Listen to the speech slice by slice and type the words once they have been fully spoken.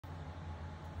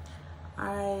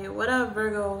Alright, what up,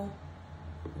 Virgo?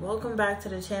 Welcome back to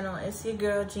the channel. It's your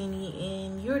girl Jeannie,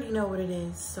 and you already know what it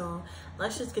is. So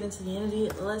let's just get into the energy.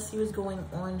 Let's see what's going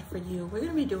on for you. We're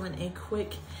gonna be doing a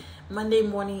quick Monday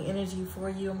morning energy for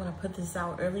you. I'm gonna put this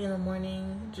out early in the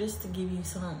morning just to give you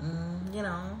something, you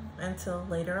know, until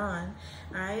later on.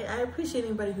 Alright, I appreciate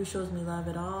anybody who shows me love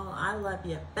at all. I love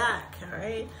you back.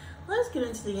 Alright, let's get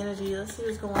into the energy. Let's see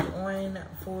what's going on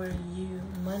for you.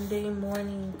 Monday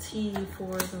morning tea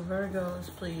for the Virgos,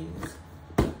 please.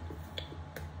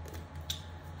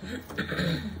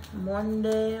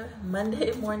 Monday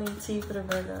morning tea for the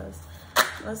Virgos.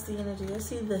 What's the energy? I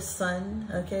see the sun,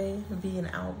 okay, being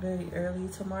out very early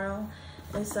tomorrow.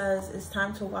 It says it's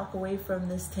time to walk away from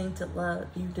this tainted love.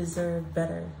 You deserve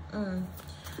better.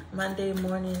 Monday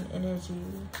morning energy.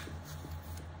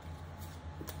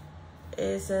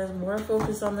 It says more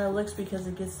focus on their looks because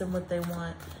it gets them what they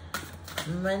want.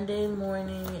 Monday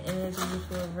morning energy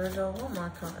for Virgo. One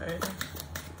more card.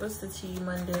 What's the tea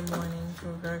Monday morning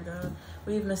for Virgo?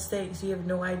 We have mistakes. You have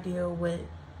no idea what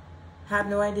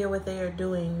they are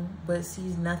doing, but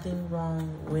sees nothing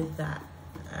wrong with that.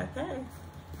 Okay.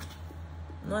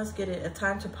 Let's get it. A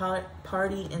time to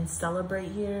party and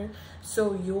celebrate here.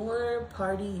 So your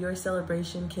party, your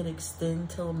celebration can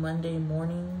extend till Monday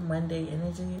morning, Monday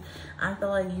energy. I feel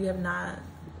like you have not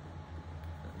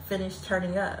finished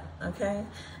turning up, okay?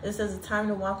 It says a time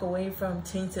to walk away from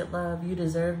tainted love. You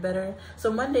deserve better.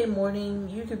 So Monday morning,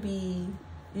 you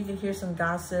could hear some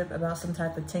gossip about some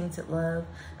type of tainted love.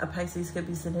 A Pisces could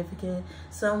be significant.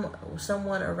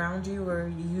 Someone around you, or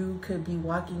you could be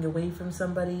walking away from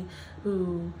somebody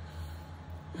who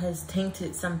has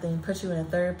tainted something, put you in a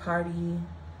third party.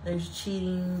 There's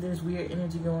cheating, there's weird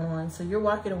energy going on. So you're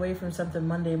walking away from something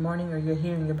Monday morning, or you're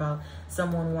hearing about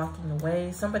someone walking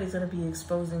away. Somebody's gonna be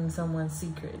exposing someone's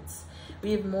secrets.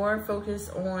 We have more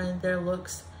focus on their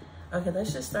looks. Okay,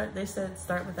 let's just start. They said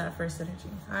start with that first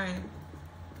energy. All right.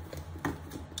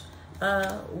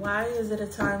 Why is it a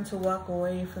time to walk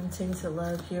away from tainted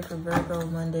love here for Virgo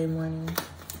Monday morning?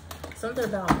 Something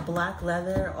about black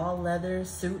leather, all leather,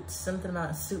 suits, something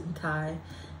about suit and tie,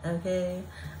 okay?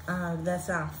 That's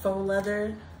not faux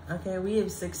leather, okay? We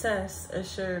have success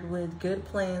assured with good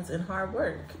plans and hard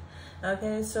work,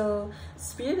 okay? So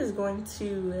Spirit is going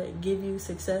to give you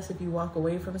success if you walk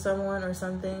away from someone or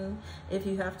something. If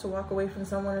you have to walk away from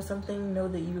someone or something, know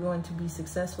that you're going to be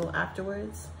successful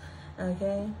afterwards,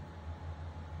 okay?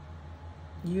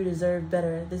 You deserve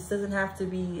better. This doesn't have to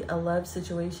be a love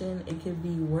situation. It could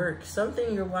be work.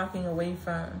 Something you're walking away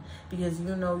from because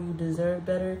you know you deserve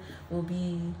better will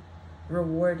be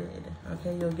rewarded.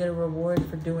 Okay, you'll get a reward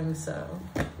for doing so.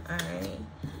 All right.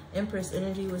 Empress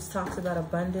energy, which talks about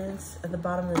abundance. At the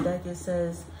bottom of the deck, it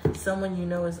says someone you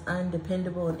know is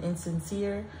undependable and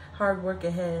insincere. Hard work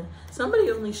ahead. Somebody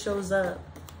only shows up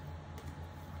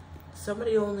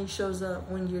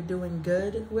when you're doing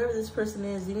good. Whoever this person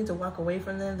is, you need to walk away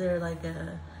from them. They're like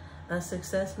a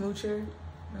success moocher,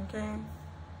 okay?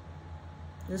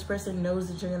 This person knows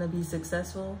that you're gonna be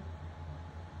successful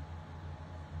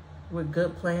with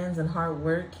good plans and hard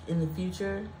work in the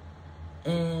future,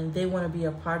 and they wanna be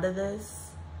a part of this.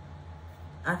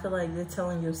 I feel like they're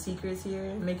telling your secrets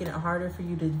here, making it harder for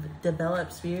you to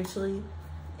develop spiritually.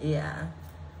 Yeah.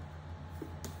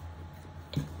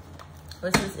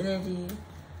 What's this energy?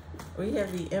 We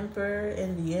have the Emperor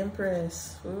and the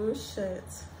Empress. Oh, shit.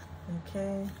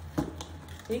 Okay.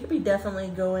 You could be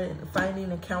definitely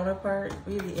finding a counterpart.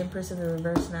 We have the Empress in the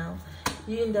reverse now.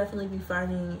 You can definitely be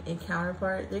finding a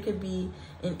counterpart. There could be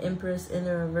an Empress in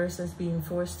the reverse that's being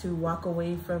forced to walk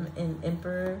away from an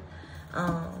Emperor.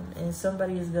 And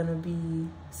somebody is going to be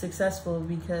successful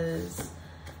because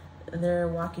they're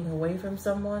walking away from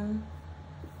someone.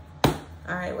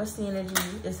 All right, what's the energy?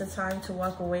 It's a time to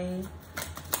walk away.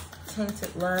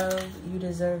 Tainted love, you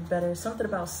deserve better. Something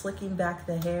about slicking back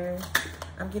the hair.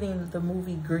 I'm getting the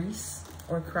movie Grease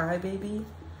or Cry Baby.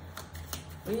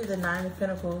 We have the Nine of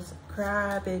Pentacles.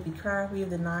 Cry Baby, cry. We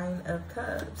have the Nine of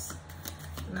Cups.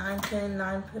 9, 10,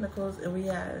 9 Pentacles. And we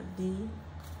have the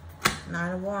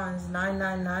 9 of Wands.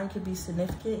 999 could be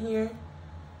significant here.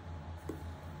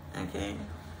 Okay.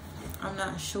 I'm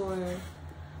not sure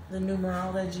the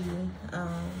numerology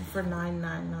for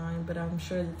 999, but I'm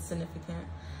sure that's significant.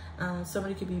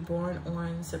 Somebody could be born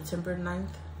on September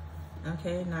 9th,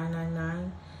 okay,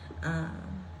 999, and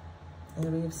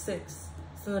then we have 6.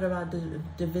 Something about the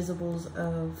divisibles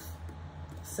of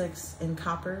 6 in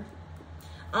copper.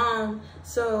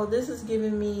 So this is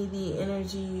giving me the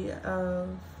energy of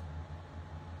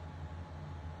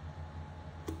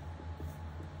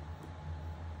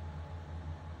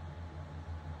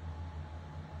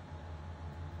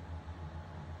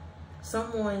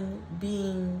someone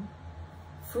being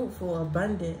fruitful,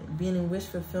 abundant, being in wish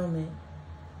fulfillment,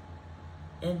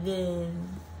 and then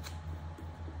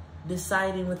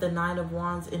deciding with the Nine of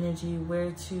Wands energy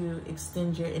where to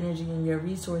extend your energy and your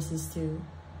resources to.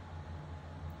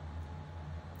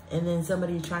 And then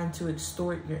somebody trying to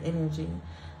extort your energy.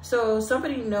 So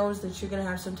somebody knows that you're going to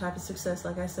have some type of success,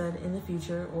 like I said, in the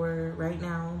future or right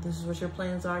now. This is what your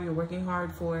plans are. You're working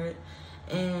hard for it.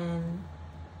 And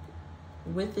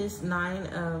with this Nine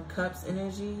of Cups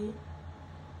energy,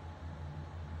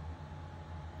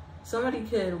 somebody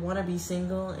could want to be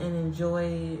single and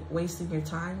enjoy wasting your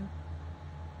time.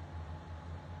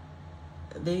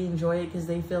 They enjoy it because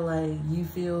they feel like you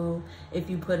feel if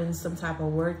you put in some type of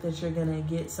work that you're going to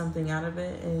get something out of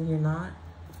it, and you're not.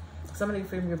 Somebody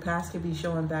from your past could be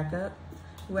showing back up.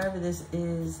 Whoever this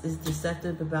is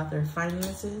deceptive about their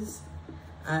finances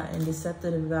and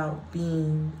deceptive about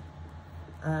being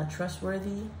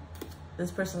trustworthy.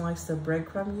 This person likes to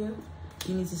breadcrumb you.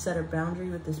 You need to set a boundary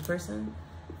with this person.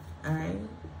 All right.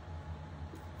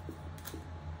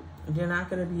 You're not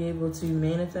going to be able to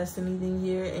manifest anything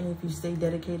here. And if you stay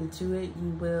dedicated to it, you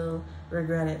will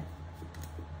regret it.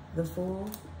 The Fool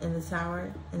and the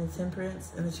Tower and the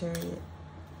Temperance and the Chariot.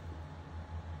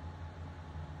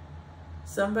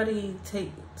 Somebody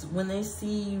when they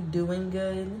see you doing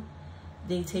good,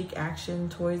 they take action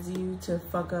towards you to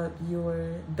fuck up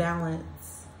your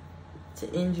balance,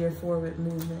 to end your forward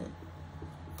movement.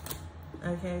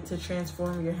 Okay, to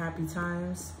transform your happy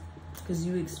times. Because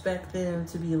you expect them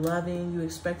to be loving, you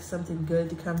expect something good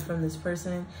to come from this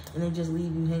person, and they just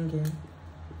leave you hanging.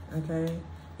 Okay?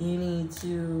 You need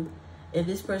to, if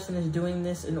this person is doing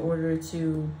this in order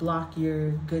to block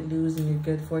your good news and your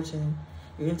good fortune,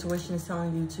 your intuition is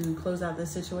telling you to close out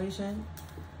this situation.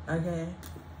 Okay?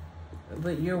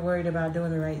 But you're worried about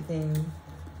doing the right thing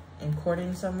and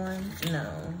courting someone. No,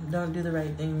 don't do the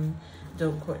right thing.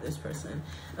 Don't court this person.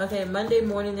 Okay, Monday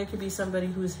morning, there could be somebody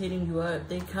who's hitting you up.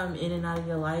 They come in and out of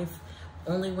your life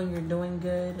only when you're doing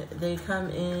good. They come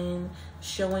in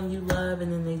showing you love,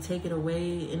 and then they take it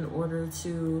away in order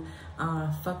to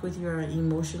fuck with your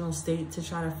emotional state, to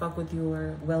try to fuck with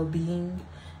your well-being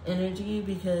energy,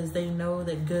 because they know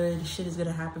that good shit is going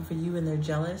to happen for you and they're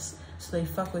jealous. So they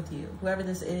fuck with you. Whoever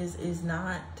this is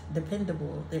not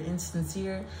dependable. They're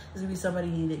insincere. This would be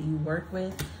somebody that you work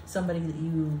with, somebody that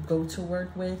you go to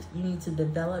work with. You need to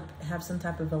develop, have some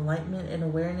type of enlightenment and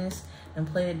awareness, and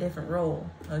play a different role.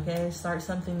 Okay? Start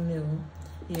something new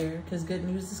here, because good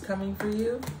news is coming for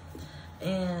you.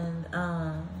 And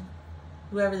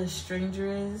whoever the stranger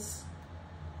is,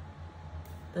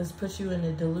 that's put you in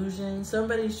a delusion.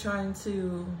 Somebody's trying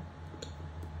to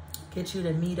get you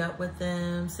to meet up with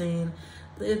them, saying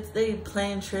they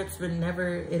plan trips, but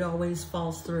it always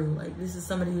falls through. Like, this is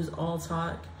somebody who's all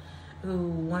talk, who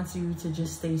wants you to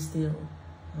just stay still,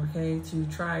 okay? To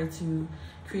try to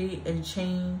create a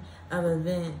chain of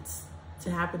events to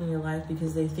happen in your life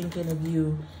because they're thinking of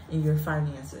you and your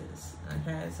finances,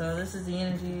 okay? So this is the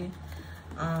energy.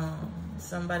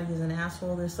 Somebody is an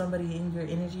asshole. There's somebody in your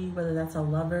energy, whether that's a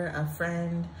lover, a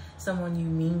friend, someone you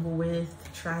mingle with,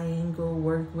 triangle,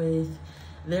 work with.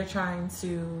 They're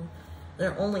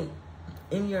only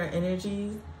in your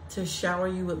energy to shower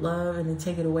you with love and then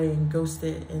take it away and ghost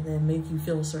it and then make you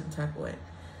feel a certain type of way.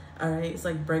 All right, it's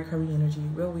like breadcrumbing energy,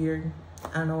 real weird.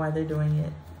 I don't know why they're doing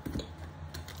it.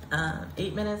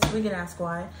 8 minutes, we can ask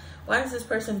why. Why is this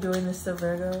person doing this to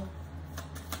Virgo?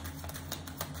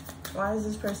 Why is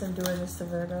this person doing this to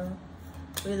Virgo?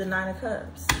 We have the Nine of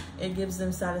Cups. It gives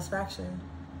them satisfaction.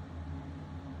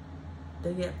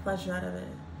 They get pleasure out of it.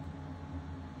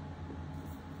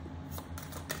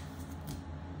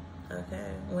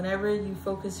 Okay. Whenever you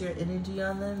focus your energy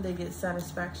on them, they get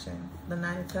satisfaction. The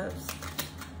Nine of Cups.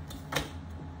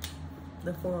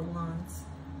 The Four of Wands.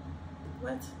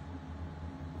 What?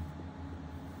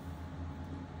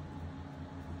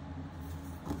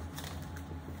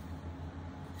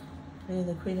 Yeah,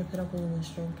 the Queen of Pentacles and the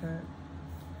Strength card.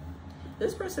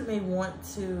 This person may want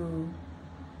to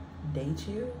date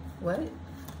you. What?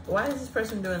 Why is this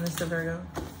person doing this to Virgo?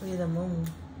 We have the Moon.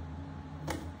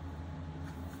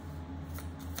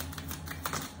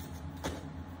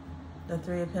 The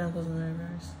Three of Pentacles in the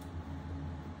reverse.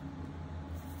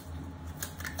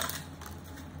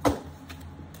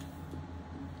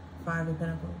 Five of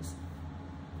Pentacles.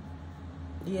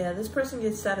 Yeah, this person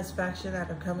gets satisfaction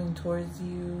out of coming towards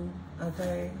you,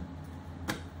 okay?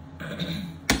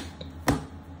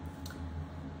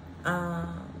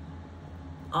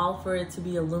 All for it to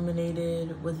be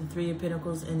illuminated with the Three of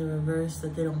Pentacles in the reverse,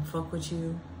 that they don't fuck with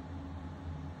you,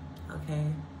 okay?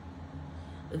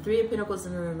 The Three of Pentacles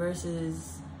in the reverse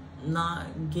is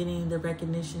not getting the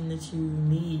recognition that you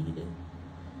need,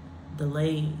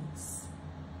 delays,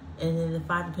 and then the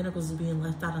Five of Pentacles is being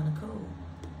left out on the code.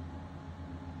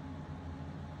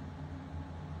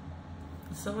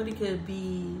 Somebody could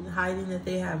be hiding that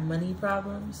they have money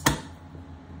problems.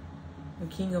 The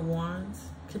King of Wands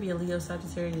could be a Leo,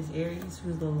 Sagittarius, Aries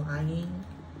who's lying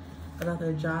about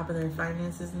their job or their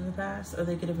finances in the past, or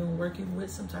they could have been working with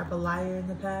some type of liar in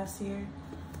the past here.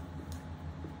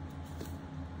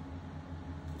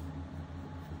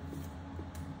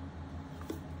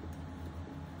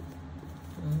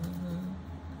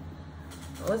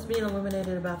 What's being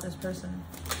illuminated about this person?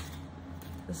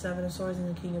 The Seven of Swords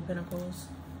and the King of Pentacles.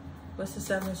 What's the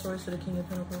Seven of Swords for the King of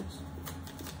Pentacles?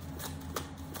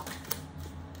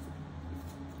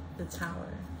 The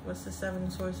Tower. What's the Seven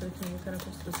of Swords for the King of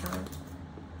Pentacles? The Tower.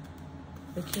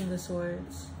 The King of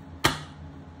Swords. The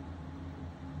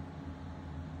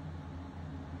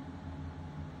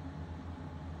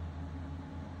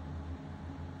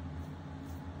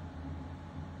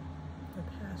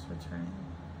past returning.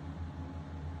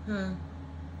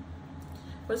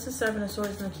 What's the Seven of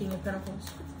Swords and the King of Pentacles?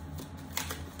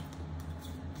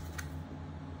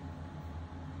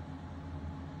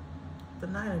 The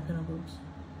Nine of Pentacles.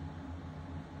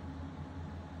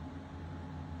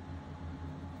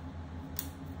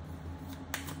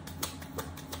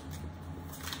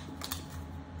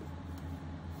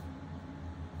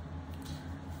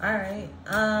 All right.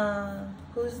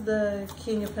 Who's the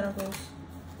King of Pentacles?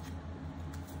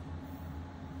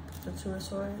 The Two of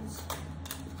Swords.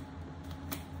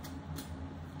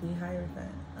 The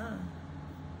Hierophant.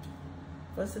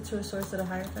 What's the Two of Swords to the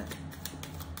Hierophant?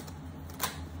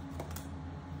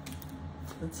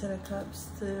 The Ten of Cups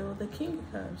to the King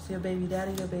of Cups. Your baby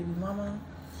daddy, your baby mama.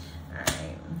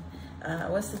 Alright.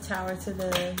 What's the Tower to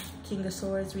the King of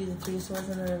Swords? Read the Three of Swords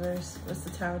in the reverse. What's the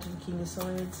Tower to the King of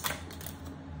Swords?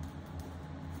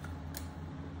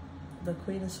 The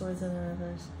Queen of Swords in the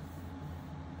reverse.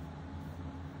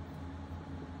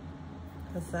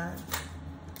 What's that?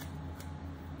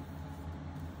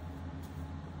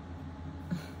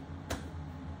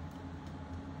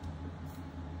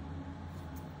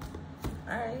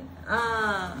 Alright.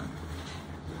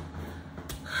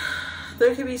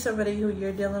 There could be somebody who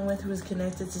you're dealing with who is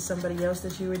connected to somebody else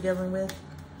that you were dealing with.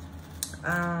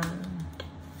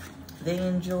 They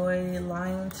enjoy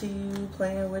lying to you,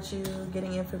 playing with you,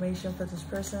 getting information for this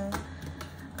person.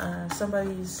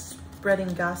 Somebody's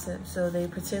spreading gossip, so they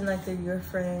pretend like they're your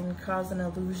friend, cause an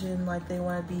illusion like they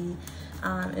want to be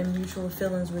in mutual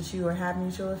feelings with you or have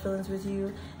mutual feelings with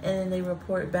you, and then they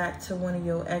report back to one of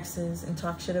your exes and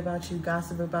talk shit about you,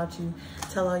 gossip about you,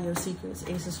 tell all your secrets.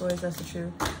 Ace of Swords, that's the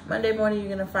truth. Monday morning, you're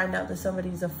going to find out that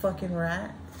somebody's a fucking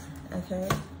rat, okay?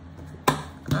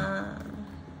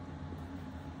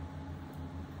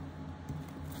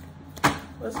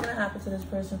 What's going to happen to this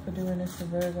person for doing this to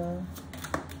Virgo?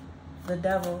 The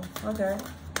Devil. Okay.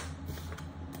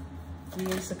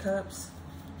 The Ace of Cups.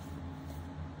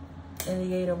 And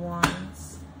the Eight of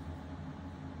Wands.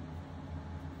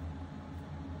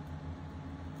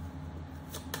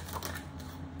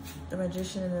 The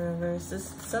Magician in the reverse.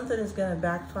 Something is going to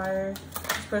backfire.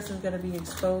 This person's going to be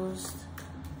exposed.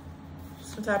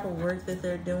 Some type of work that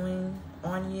they're doing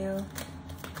on you.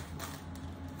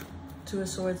 Two of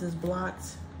Swords is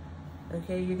blocked.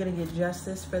 Okay, you're going to get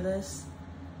justice for this.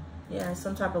 Yeah,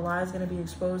 some type of lie is going to be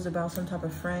exposed about some type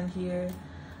of friend here.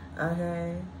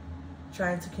 Okay,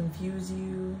 trying to confuse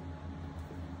you.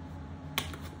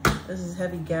 This is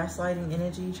heavy gaslighting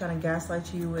energy, trying to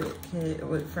gaslight you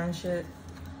with friendship.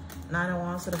 Nine of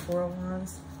Wands to the Four of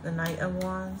Wands. The Knight of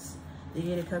Wands.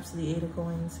 The Eight of Cups to the Eight of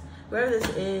Coins. Whoever this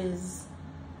is,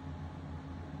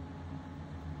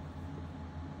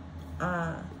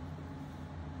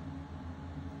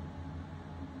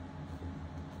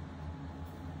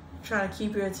 trying to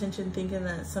keep your attention, thinking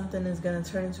that something is going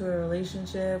to turn into a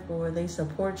relationship, or they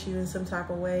support you in some type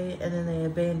of way, and then they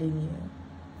abandon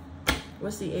you.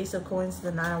 What's the Ace of Coins to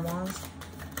the Nine of Wands?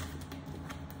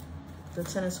 The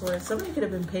Ten of Swords. Somebody could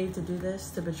have been paid to do this,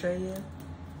 to betray you.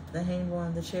 The Hanged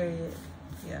One, the Chariot.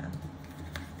 Yeah.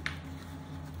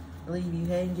 Leave you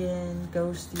hanging,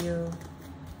 ghost you.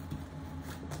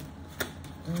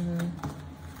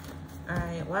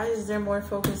 Alright, why is there more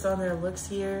focus on their looks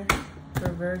here for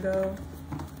Virgo?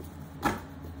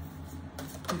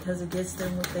 Because it gets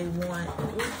them what they want.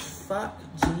 Ooh, fuck,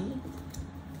 G.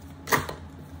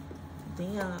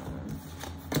 Damn.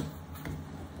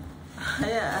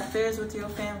 Yeah, affairs with your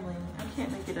family. I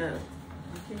can't make it up.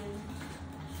 Okay.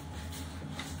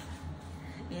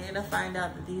 You're gonna find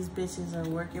out that these bitches are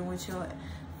working with your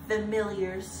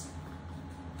familiars.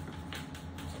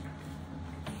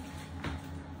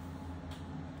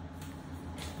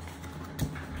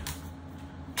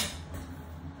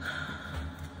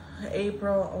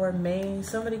 April or May.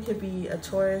 Somebody could be a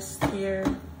Taurus here.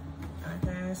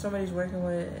 Okay, somebody's working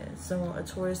with a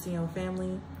Taurus in your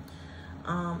family.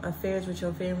 Affairs with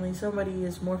your family. Somebody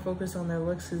is more focused on their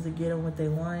looks because they get them what they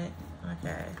want.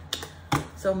 Okay.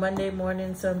 So Monday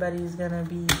morning, somebody's gonna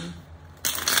be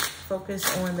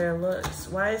focused on their looks.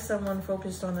 Why is someone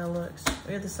focused on their looks?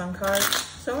 We have the Sun card.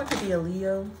 Someone could be a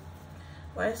Leo.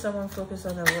 Why is someone focused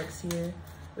on their looks here?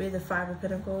 We have the Five of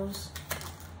Pentacles.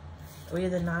 We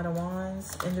have the Nine of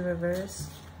Wands in the reverse.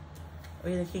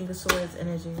 We have the King of Swords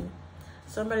energy.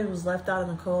 Somebody was left out in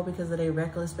the cold because of their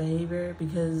reckless behavior,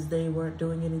 because they weren't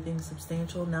doing anything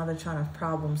substantial. Now they're trying to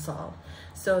problem solve.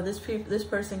 So this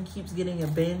person keeps getting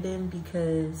abandoned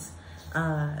because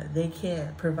they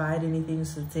can't provide anything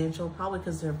substantial, probably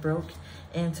because they're broke.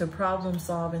 And to problem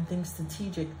solve and think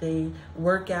strategic, they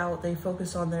work out, they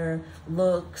focus on their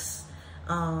looks.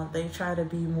 They try to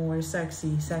be more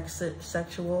sexy,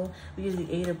 sexual. We use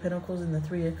the Eight of Pentacles and the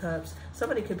Three of Cups.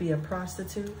 Somebody could be a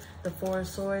prostitute, the Four of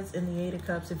Swords and the Eight of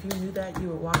Cups. If you knew that, you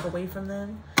would walk away from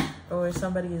them. Or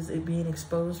somebody is being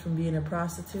exposed from being a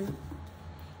prostitute.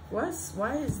 Why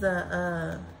is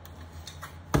the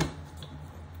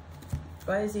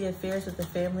affairs with the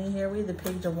family here? We have the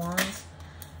Page of Wands.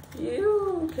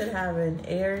 You could have an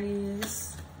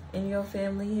Aries in your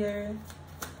family here.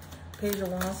 Page of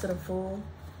Wands to the Fool.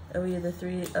 And we have the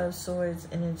Three of Swords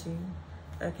energy.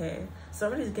 Okay.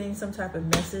 Somebody's getting some type of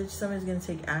message. Somebody's going to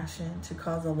take action to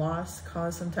cause a loss,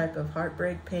 cause some type of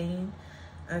heartbreak, pain.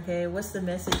 Okay. What's the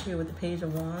message here with the Page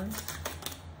of Wands?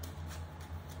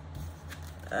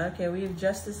 Okay. We have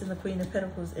Justice and the Queen of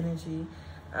Pentacles energy.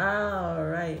 All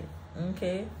right.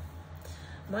 Okay.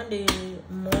 Monday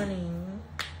morning.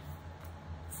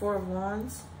 Four of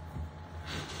Wands.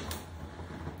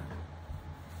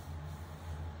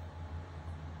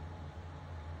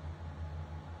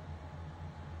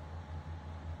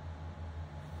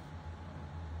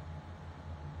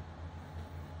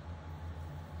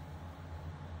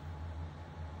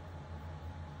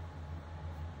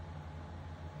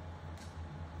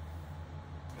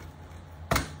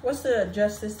 What's the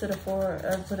Justice to the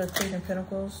to the Queen of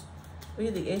Pentacles? We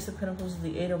have the Ace of Pentacles and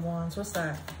the Eight of Wands. What's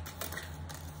that?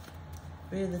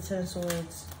 We have the Ten of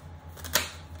Swords.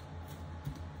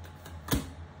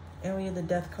 And we have the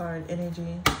Death card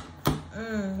energy.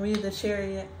 We have the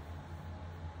Chariot.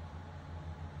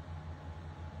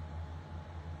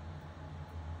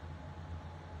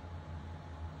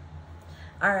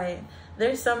 All right,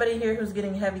 there's somebody here who's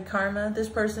getting heavy karma. This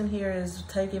person here is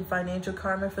taking financial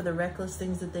karma for the reckless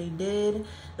things that they did.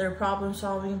 They're problem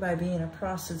solving by being a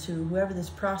prostitute. Whoever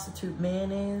this prostitute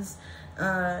man is,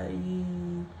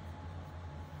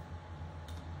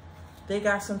 they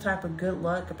got some type of good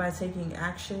luck by taking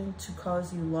action to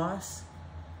cause you loss.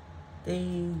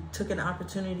 They took an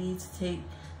opportunity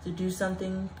to do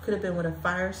something. Could have been with a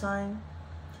fire sign.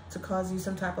 To cause you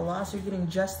some type of loss. You're getting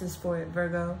justice for it,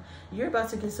 Virgo. You're about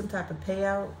to get some type of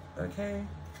payout, okay?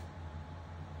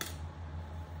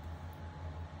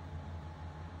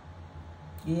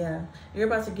 Yeah, you're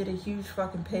about to get a huge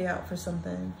fucking payout for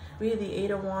something. We have the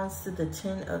Eight of Wands to the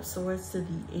Ten of Swords to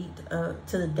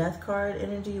the Death card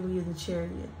energy. We have the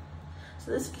Chariot.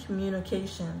 So this is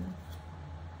communication.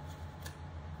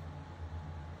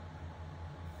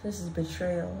 This is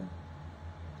betrayal.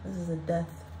 This is a death.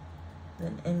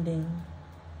 An ending.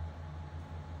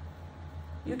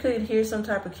 You could hear some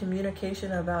type of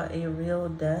communication about a real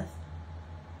death.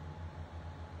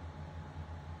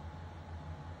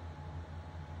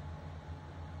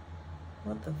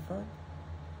 What the fuck?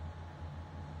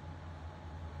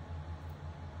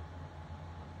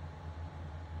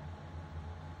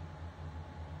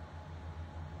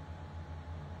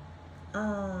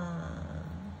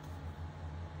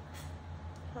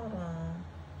 Hold on.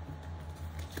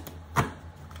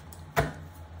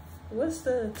 What's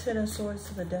the Ten of Swords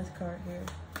to the Death card here?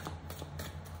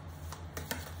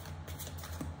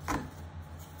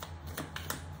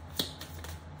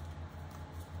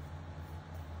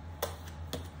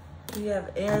 We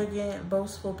have arrogant,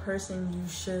 boastful person you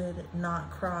should not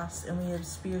cross. And we have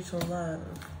spiritual love.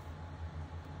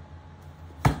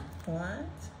 What?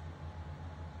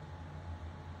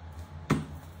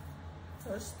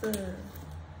 What's the...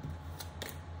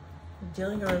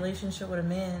 Dealing a relationship with a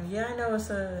man. Yeah, I know it's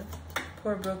a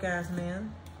poor broke ass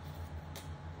man.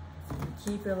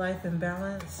 Keep your life in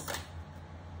balance.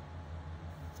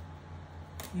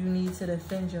 You need to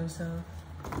defend yourself.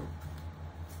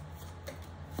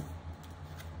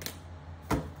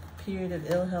 Period of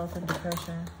ill health and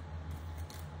depression.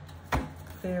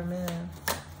 Fair man.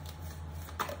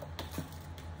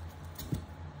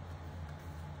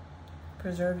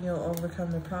 Preserve, you'll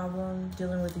overcome the problem.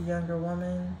 Dealing with a younger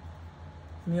woman.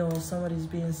 Mule, somebody's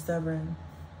being stubborn.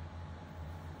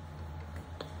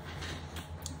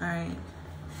 Alright.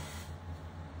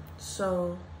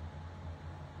 So,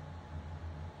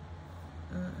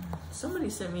 somebody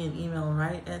sent me an email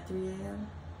right at 3 a.m.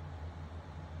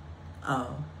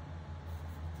 Oh.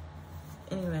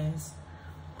 Anyways.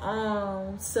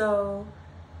 So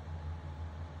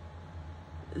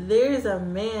there's a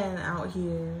man out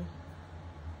here.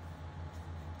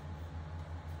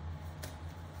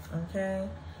 Okay?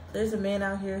 There's a man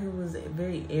out here who was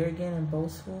very arrogant and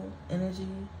boastful energy.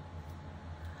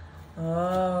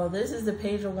 Oh, this is the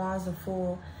Page of Wands, the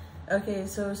Fool. Okay,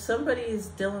 so somebody is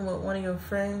dealing with one of your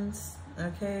friends,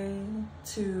 okay,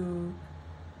 to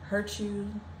hurt you.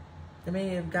 They may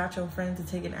have got your friend to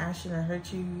take an action and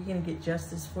hurt you. You're going to get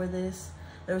justice for this.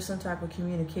 There was some type of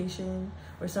communication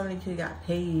or somebody could have got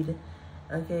paid,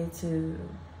 okay, to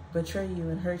betray you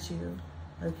and hurt you,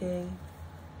 okay,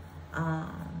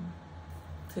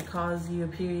 to cause you a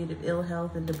period of ill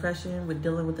health and depression with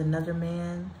dealing with another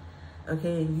man,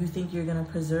 okay, and you think you're going to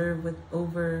preserve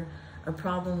over a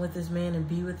problem with this man and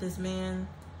be with this man,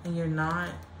 and you're not.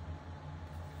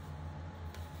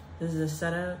 This is a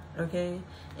setup, okay?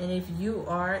 And if you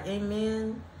are a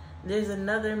man, there's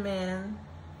another man,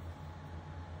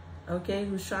 okay,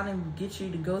 who's trying to get you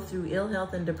to go through ill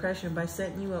health and depression by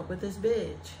setting you up with this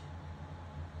bitch.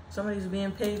 Somebody's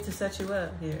being paid to set you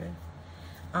up here.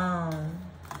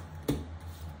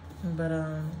 But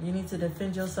you need to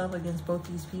defend yourself against both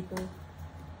these people.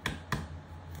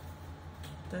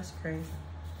 That's crazy.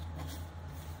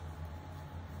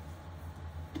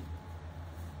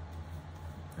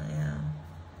 Yeah.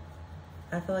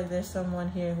 I feel like there's someone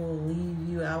here who will leave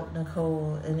you out in the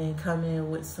cold and then come in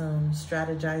with some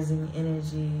strategizing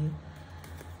energy.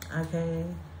 Okay?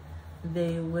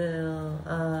 They will,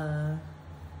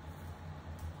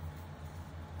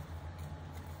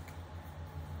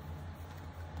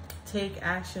 take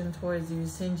action towards you,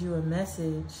 send you a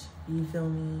message, you feel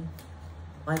me?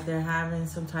 Like they're having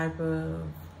some type of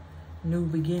new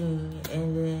beginning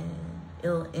and then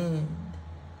it'll end,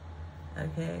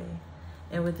 okay?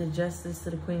 And with the Justice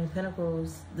to the Queen of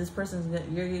Pentacles, this person's,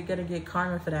 you're gonna get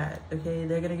karma for that, okay?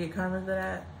 They're gonna get karma for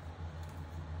that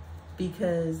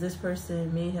because this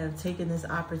person may have taken this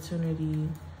opportunity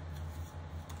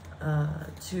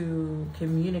to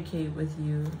communicate with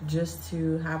you just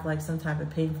to have like some type of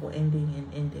painful ending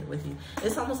and end it with you.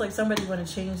 It's almost like somebody want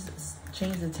to change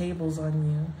the tables on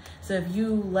you. So if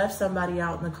you left somebody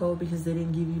out in the cold because they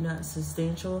didn't give you nothing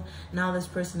substantial, now this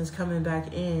person is coming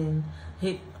back in,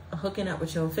 hooking up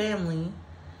with your family,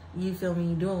 you feel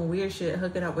me, doing weird shit,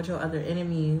 hooking up with your other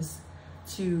enemies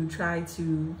to try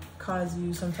to cause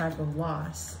you some type of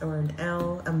loss or an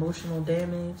L, emotional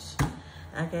damage.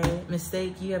 Okay,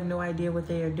 mistake, you have no idea what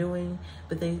they are doing,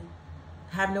 but they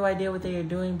have no idea what they are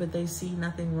doing, but they see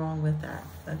nothing wrong with that,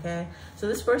 okay? So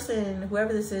this person,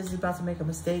 whoever this is about to make a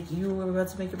mistake. You were about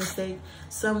to make a mistake.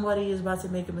 Somebody is about to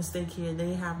make a mistake here.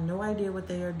 They have no idea what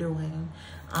they are doing,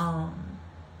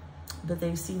 but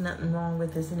they see nothing wrong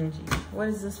with this energy. What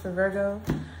is this for Virgo?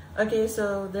 Okay,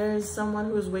 so there's someone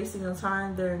who's wasting your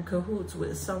time. They're in cahoots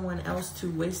with someone else to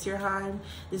waste your time.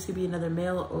 This could be another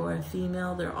male or a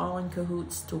female. They're all in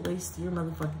cahoots to waste your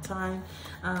motherfucking time.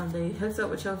 They hooked up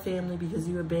with your family because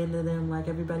you abandoned them like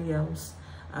everybody else.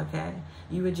 Okay,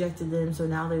 you rejected them, so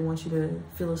now they want you to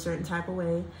feel a certain type of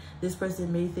way. This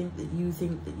person may think that you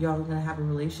think that y'all are gonna have a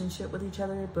relationship with each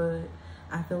other, but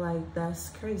I feel like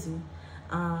that's crazy.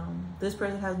 This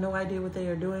person has no idea what they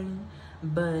are doing,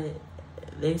 but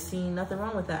they see nothing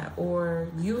wrong with that. Or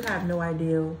you have no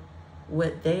idea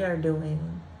what they are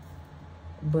doing,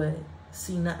 but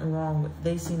see nothing wrong with,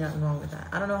 they see nothing wrong with that.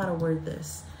 I don't know how to word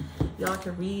this. Y'all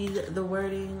can read the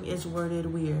wording. It's worded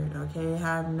weird, okay?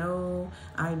 Have no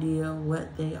idea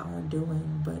what they are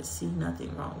doing, but see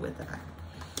nothing wrong with that.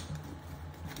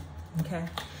 Okay,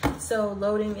 so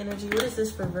loading energy. What is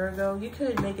this for Virgo? You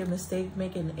could make a mistake,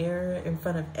 make an error in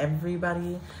front of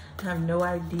everybody, have no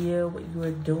idea what you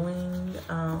are doing,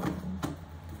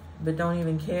 but don't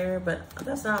even care. But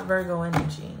that's not Virgo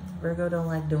energy. Virgo don't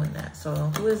like doing that. So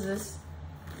who is this?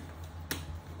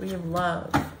 We have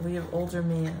love. We have older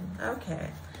man. Okay.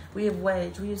 We have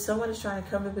wedge. We have someone who's trying to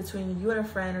come in between you and a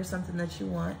friend or something that you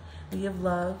want. We have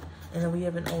love. And then we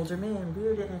have an older man.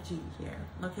 Weird energy here.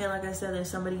 Okay, like I said, there's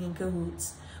somebody in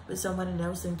cahoots with someone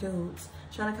else in cahoots,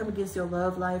 trying to come against your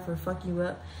love life or fuck you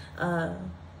up.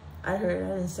 I heard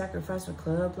I didn't sacrifice my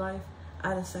club life.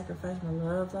 I didn't sacrifice my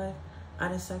love life. I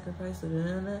didn't sacrifice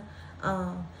the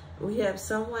we have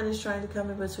someone is trying to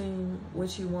come in between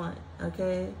what you want,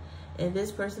 okay? And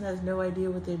this person has no idea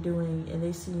what they're doing, and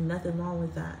they see nothing wrong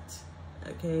with that.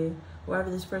 Okay? Whoever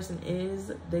this person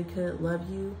is, they could love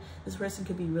you. This person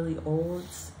could be really old,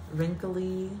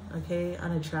 wrinkly, okay,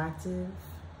 unattractive.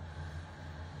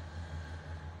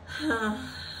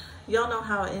 Y'all know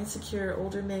how insecure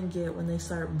older men get when they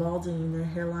start balding, their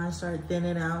hairline start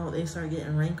thinning out, they start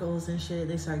getting wrinkles and shit,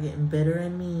 they start getting bitter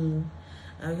and mean.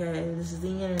 Okay, this is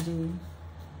the energy.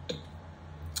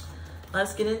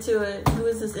 Let's get into it. Who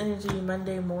is this energy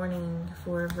Monday morning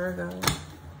for Virgo?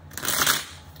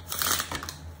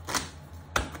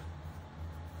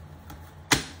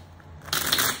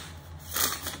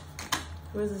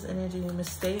 Who is this energy?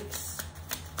 Mistakes.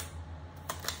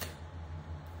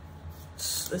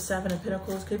 The Seven of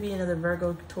Pentacles could be another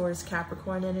Virgo, Taurus,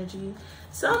 Capricorn energy.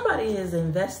 Somebody is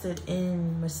invested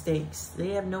in mistakes. They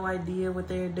have no idea what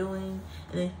they're doing,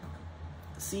 and they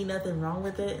see nothing wrong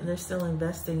with it, and they're still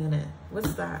investing in it.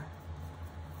 What's that?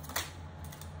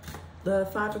 The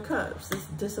Five of Cups. It's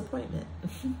disappointment.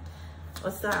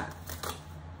 What's that?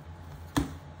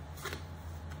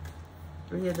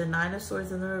 We have the Nine of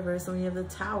Swords in the reverse, and we have the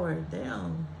Tower.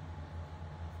 Damn.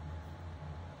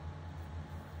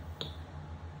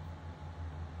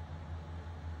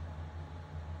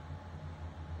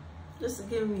 This is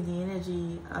giving me the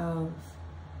energy of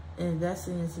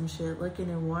investing in some shit,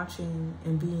 looking and watching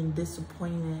and being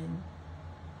disappointed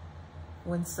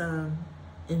when some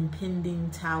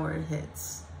impending tower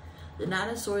hits. The Nine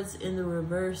of Swords in the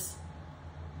reverse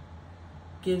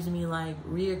gives me like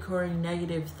reoccurring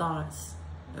negative thoughts,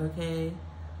 okay?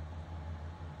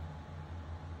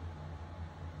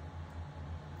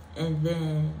 And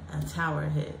then a tower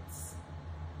hits.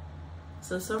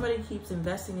 So somebody keeps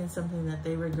investing in something that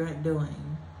they regret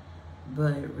doing,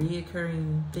 but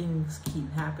reoccurring things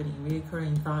keep happening.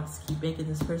 Reoccurring thoughts keep making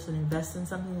this person invest in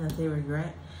something that they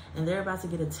regret, and they're about to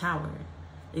get a tower.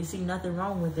 They see nothing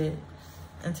wrong with it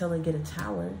until they get a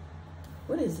tower.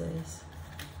 What is this?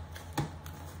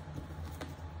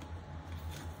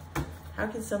 How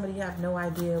can somebody have no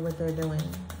idea what they're doing?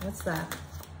 What's that?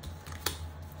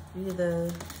 We have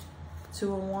the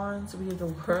Two of Wands, we have the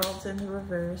World in the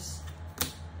reverse,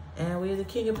 and we have the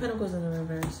King of Pentacles in the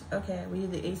reverse. Okay, we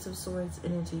have the Ace of Swords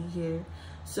energy here.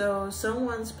 So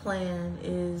someone's plan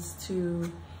is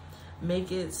to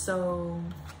make it so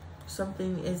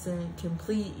something isn't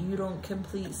complete. You don't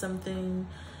complete something.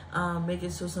 Make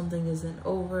it so something isn't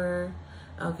over.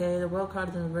 Okay, the World card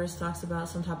in the reverse talks about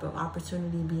some type of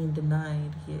opportunity being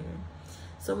denied here.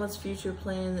 Someone's future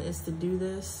plan is to do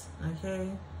this. Okay.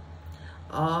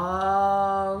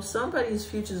 Oh, somebody's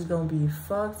future is gonna be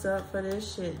fucked up for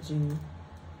this shit, G.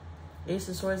 Ace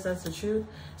of Swords, that's the truth.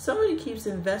 Somebody keeps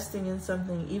investing in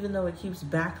something even though it keeps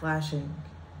backlashing.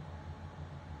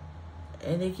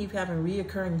 And they keep having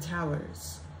reoccurring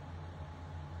towers.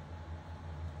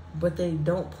 But they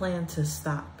don't plan to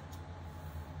stop.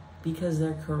 Because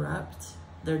they're corrupt,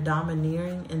 they're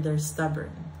domineering, and they're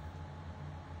stubborn.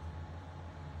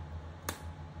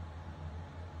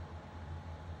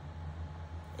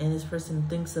 And this person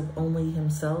thinks of only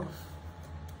himself.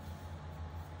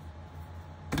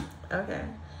 Okay.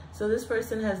 So this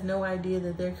person has no idea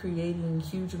that they're creating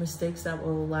huge mistakes that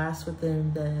will last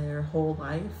within their whole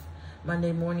life.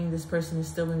 Monday morning, this person is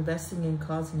still investing in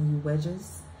causing you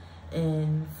wedges.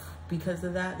 And because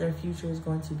of that, their future is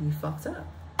going to be fucked up.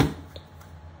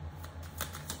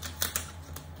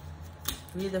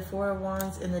 We have the Four of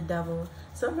Wands and the Devil.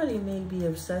 Somebody may be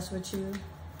obsessed with you.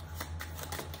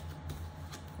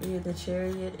 We have the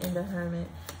Chariot and the Hermit.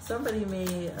 Somebody may,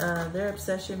 their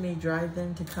obsession may drive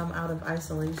them to come out of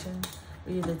isolation.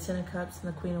 We have the Ten of Cups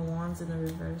and the Queen of Wands in the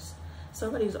reverse.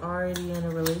 Somebody's already in a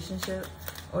relationship,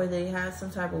 or they had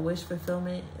some type of wish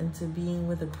fulfillment into being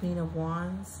with the Queen of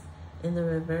Wands in the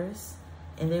reverse.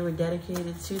 And they were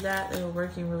dedicated to that. They were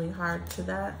working really hard to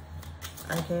that.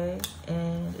 Okay,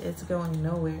 and it's going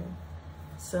nowhere.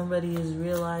 Somebody is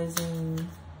realizing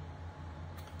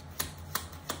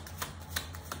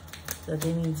that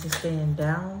they need to stand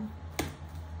down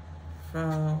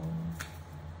from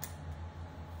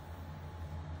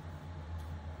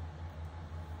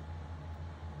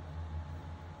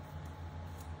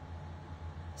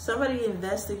somebody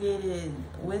investigated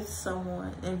with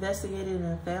someone, investigated in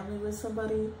a family with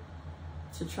somebody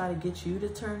to try to get you to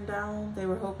turn down. They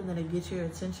were hoping that it'd get your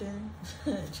attention,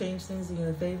 change things in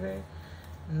your favor.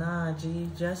 Nah, G,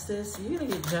 justice. You're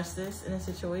gonna get justice in a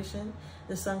situation.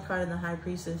 The Sun card and the High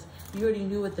Priestess. You already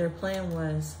knew what their plan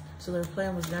was, so their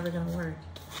plan was never gonna work.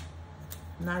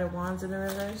 Knight of Wands in the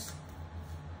reverse.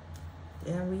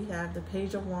 And we have the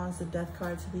Page of Wands, the Death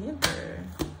card to the Emperor.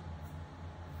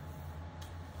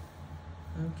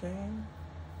 Okay.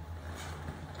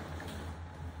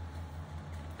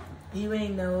 You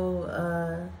ain't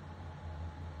know,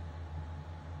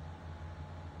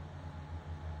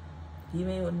 you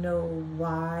may know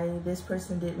why this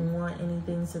person didn't want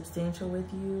anything substantial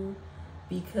with you,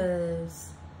 because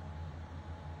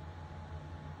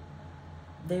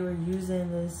they were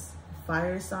using this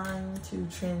fire sign to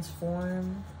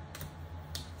transform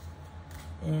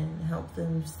and help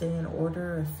them stay in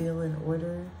order or feel in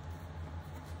order.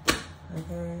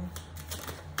 Okay.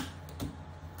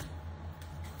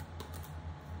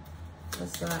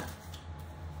 What's that?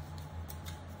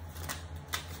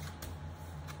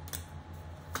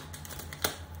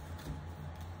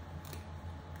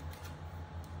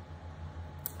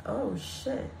 Oh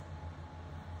shit.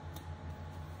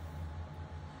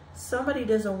 Somebody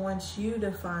doesn't want you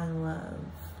to find love.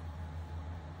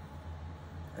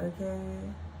 Okay?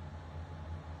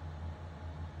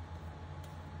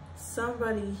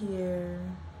 Somebody here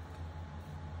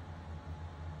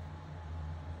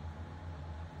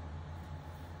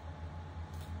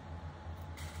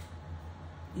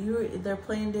their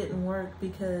plan didn't work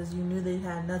because you knew they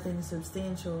had nothing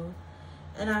substantial.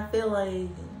 And I feel like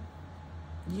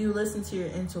you listen to your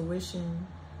intuition.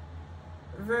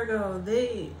 Virgo,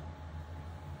 they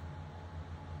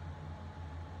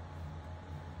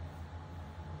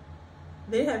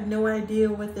have no idea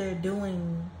what they're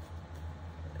doing,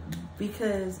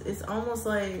 because it's almost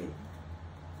like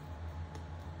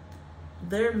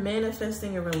they're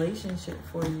manifesting a relationship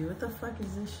for you. What the fuck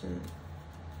is this shit?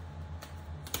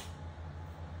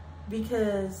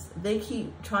 Because they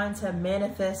keep trying to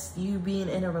manifest you being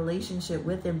in a relationship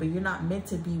with them, but you're not meant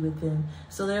to be with them.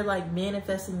 So they're like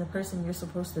manifesting the person you're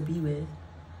supposed to be with.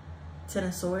 Ten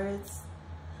of Swords.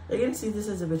 They're going to see this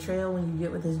as a betrayal when you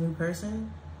get with this new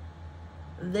person.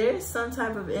 There's some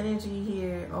type of energy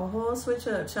here. A whole switch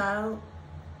up, child.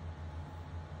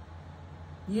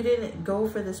 You didn't go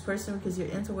for this person because your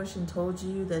intuition told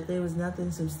you that there was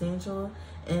nothing substantial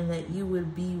and that you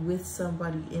would be with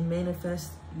somebody and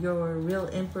manifest your real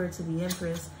emperor to the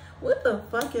empress. What the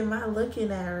fuck am I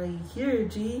looking at right here,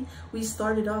 G? We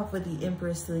started off with the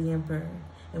empress to the emperor,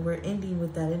 and we're ending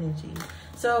with that energy.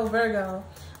 So Virgo,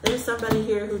 there's somebody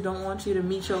here who don't want you to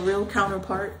meet your real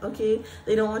counterpart, okay?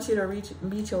 They don't want you to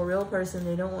meet your real person.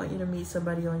 They don't want you to meet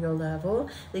somebody on your level.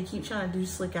 They keep trying to do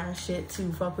slick ass shit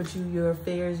to fuck with you, your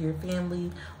affairs, your family,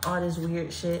 all this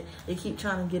weird shit. They keep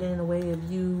trying to get in the way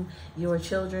of you, your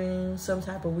children, some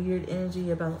type of weird energy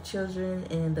about children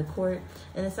and the court,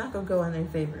 and it's not gonna go in their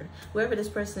favor. Whatever this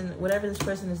person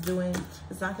is doing,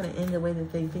 it's not gonna end the way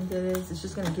that they think it is. It's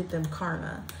just gonna get them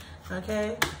karma,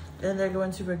 okay? And they're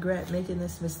going to regret making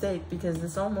this mistake, because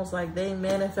it's almost like they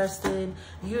manifested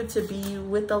you to be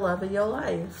with the love of your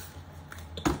life.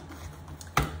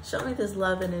 Show me this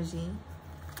love energy.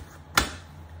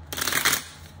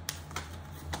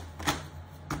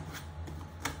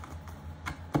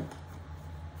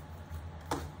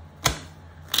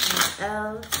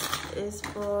 L is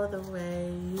for the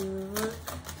way you look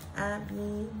at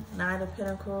me. Nine of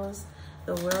Pentacles.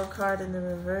 The World card in the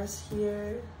reverse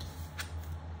here.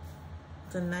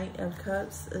 The Knight of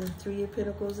Cups and Three of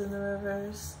Pentacles in the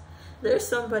reverse. There's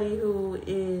somebody who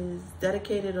is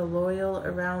dedicated or loyal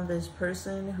around this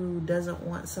person who doesn't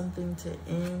want something to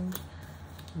end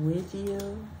with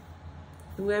you.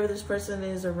 Whoever this person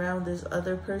is around this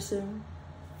other person,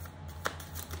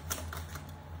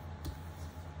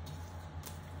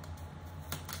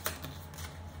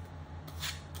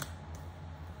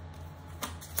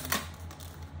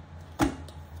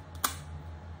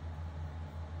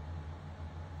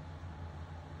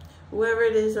 whoever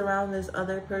it is around this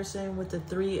other person with the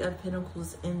Three of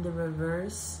Pentacles in the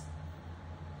reverse,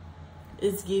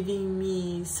 it's giving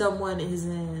me someone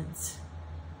isn't,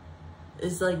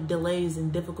 it's like delays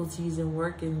and difficulties in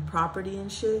work and property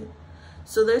and shit.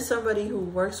 So there's somebody who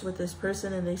works with this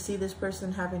person and they see this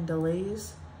person having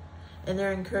delays and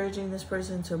they're encouraging this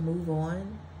person to move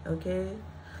on, okay?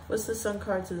 What's the Sun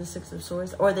card to the Six of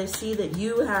Swords? Or they see that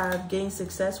you have gained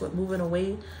success with moving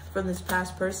away from this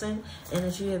past person and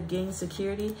that you have gained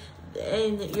security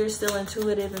and that you're still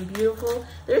intuitive and beautiful.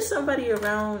 There's somebody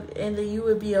around and that you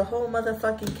would be a whole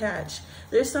motherfucking catch.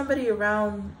 There's somebody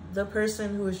around the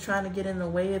person who is trying to get in the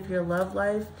way of your love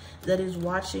life that is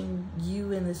watching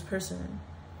you and this person.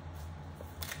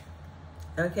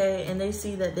 Okay, and they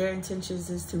see that their intentions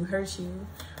is to hurt you.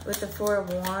 With the Four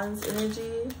of Wands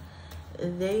energy,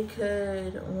 they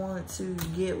could want to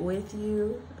get with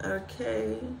you,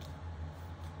 okay?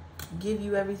 Give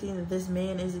you everything that this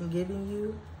man isn't giving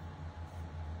you,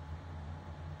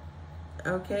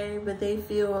 okay? But they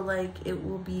feel like it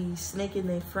will be snaking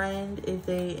their friend if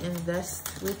they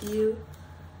invest with you.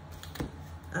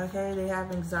 Okay, they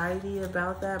have anxiety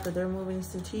about that, but they're moving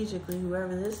strategically.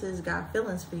 Whoever this is got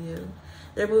feelings for you.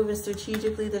 They're moving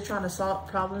strategically. They're trying to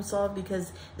problem solve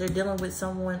because they're dealing with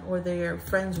someone, or they're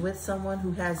friends with someone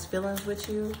who has feelings with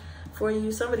you, for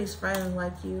you. Somebody's friend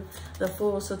like you. The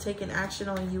Fool. So taking action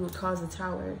on you would cause a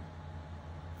Tower.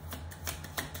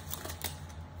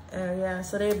 Yeah,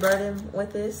 so they're burdened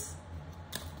with this,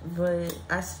 but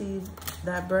I see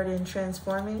that burden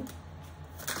transforming.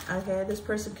 Okay, this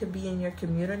person could be in your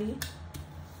community.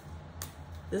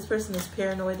 This person is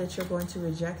paranoid that you're going to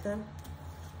reject them.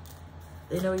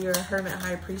 They know you're a Hermit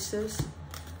High Priestess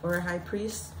or a High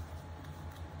Priest.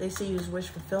 They see you as wish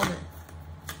fulfillment.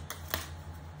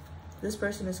 This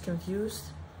person is confused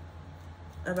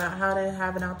about how to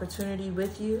have an opportunity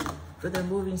with you, but they're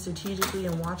moving strategically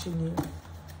and watching you.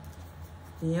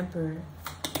 The Emperor.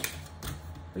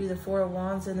 We're the Four of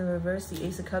Wands in the reverse, the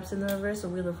Ace of Cups in the reverse, or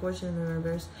Wheel of Fortune in the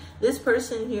reverse. This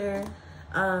person here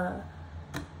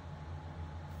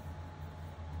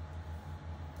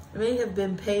may have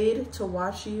been paid to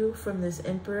watch you from this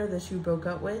Emperor that you broke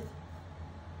up with.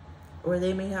 Or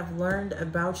they may have learned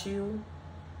about you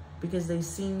because they've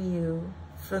seen you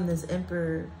from this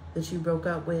Emperor that you broke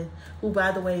up with, who,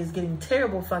 by the way, is getting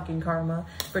terrible fucking karma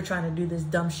for trying to do this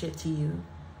dumb shit to you.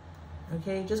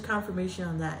 Okay, just confirmation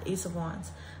on that. Ace of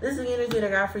Wands. This is the energy that I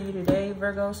got for you today,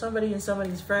 Virgo. Somebody and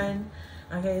somebody's friend.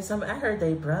 Okay, I heard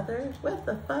they brothers. What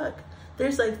the fuck?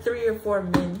 There's like 3 or 4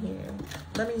 men here.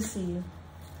 Let me see.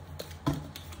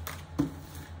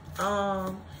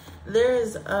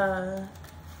 There's a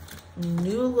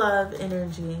new love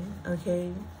energy.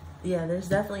 Okay, yeah, there's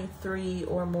definitely 3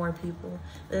 or more people.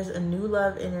 There's a new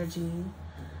love energy.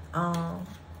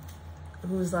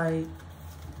 Who's like,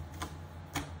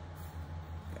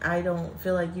 I don't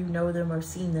feel like you know them or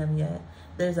seen them yet.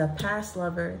 There's a past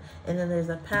lover, and then there's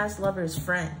a past lover's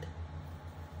friend.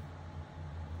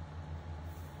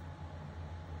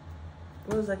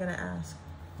 What was I gonna ask?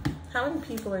 How many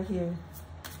people are here?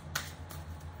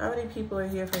 How many people are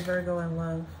here for Virgo in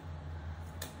love?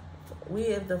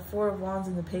 We have the Four of Wands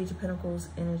and the Page of Pentacles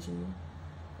energy,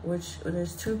 which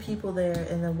there's 2 people there,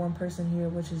 and then 1 person here,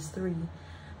 which is 3.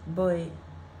 But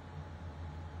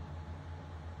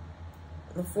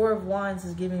the Four of Wands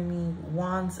is giving me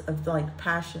wands of like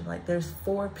passion. Like there's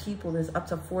 4 people, there's up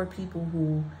to 4 people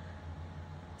who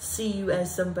see you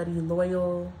as somebody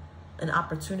loyal, an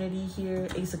opportunity here.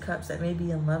 Ace of Cups that may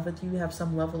be in love with you, have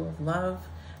some level of love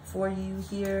for you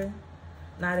here.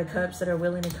 Knight of Cups that are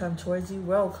willing to come towards you.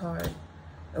 World card,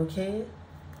 okay?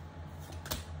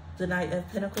 The Knight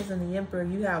of Pentacles and the Emperor.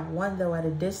 You have one though at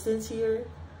a distance here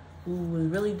who was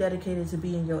really dedicated to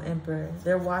being your Emperor.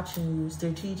 They're watching you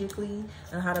strategically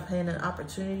on how to plan an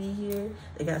opportunity here.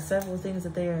 They got several things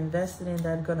that they are invested in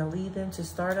that are going to lead them to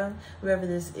stardom. Whoever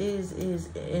this is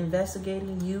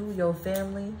investigating you, your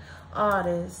family, all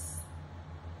this.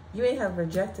 You may have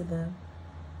rejected them.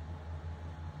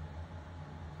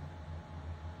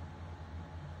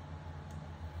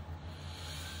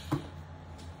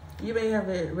 You may have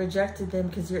rejected them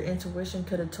because your intuition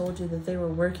could have told you that they were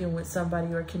working with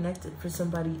somebody or connected for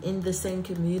somebody in the same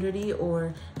community,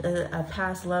 or a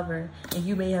past lover. And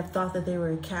you may have thought that they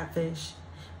were a catfish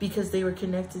because they were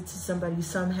connected to somebody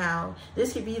somehow.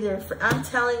 This could be their, I'm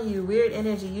telling you, weird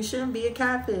energy. You shouldn't be a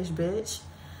catfish, bitch.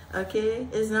 Okay?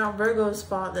 It's not Virgo's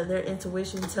fault that their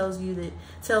intuition tells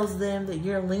them that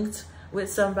you're linked with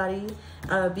somebody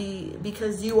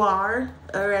because you are,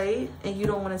 all right? And you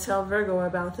don't want to tell Virgo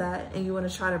about that, and you want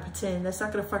to try to pretend. That's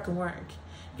not going to fucking work.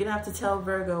 You're going to have to tell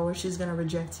Virgo or she's going to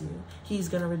reject you. He's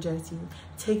going to reject you.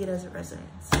 Take it as it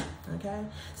resonates, okay?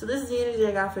 So this is the energy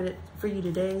I got for you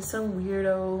today. Some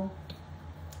weirdo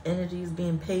energy is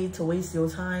being paid to waste your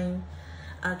time,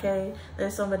 okay?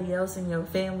 There's somebody else in your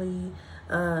family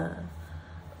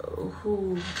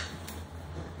who...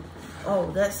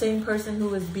 Oh, that same person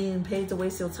who is being paid to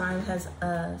waste your time has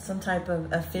some type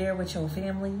of affair with your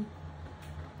family.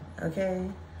 Okay.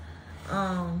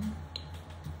 And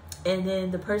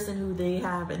then the person who they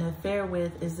have an affair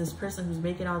with is this person who's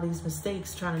making all these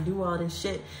mistakes, trying to do all this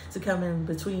shit to come in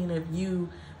between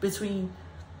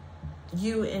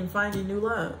you and finding new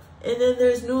love. And then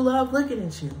there's new love looking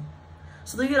at you.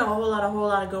 So they get a whole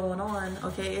lot going on.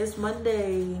 Okay, it's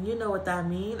Monday. You know what that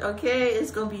means. Okay,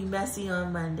 it's going to be messy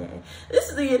on Monday. This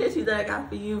is the energy that I got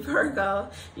for you, Virgo.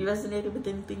 If you resonated with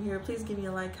anything here, please give me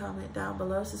a like, comment down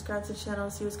below. Subscribe to the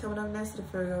channel. See what's coming up next to the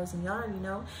Virgos. And y'all already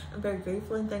know I'm very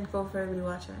grateful and thankful for everybody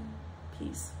watching.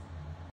 Peace.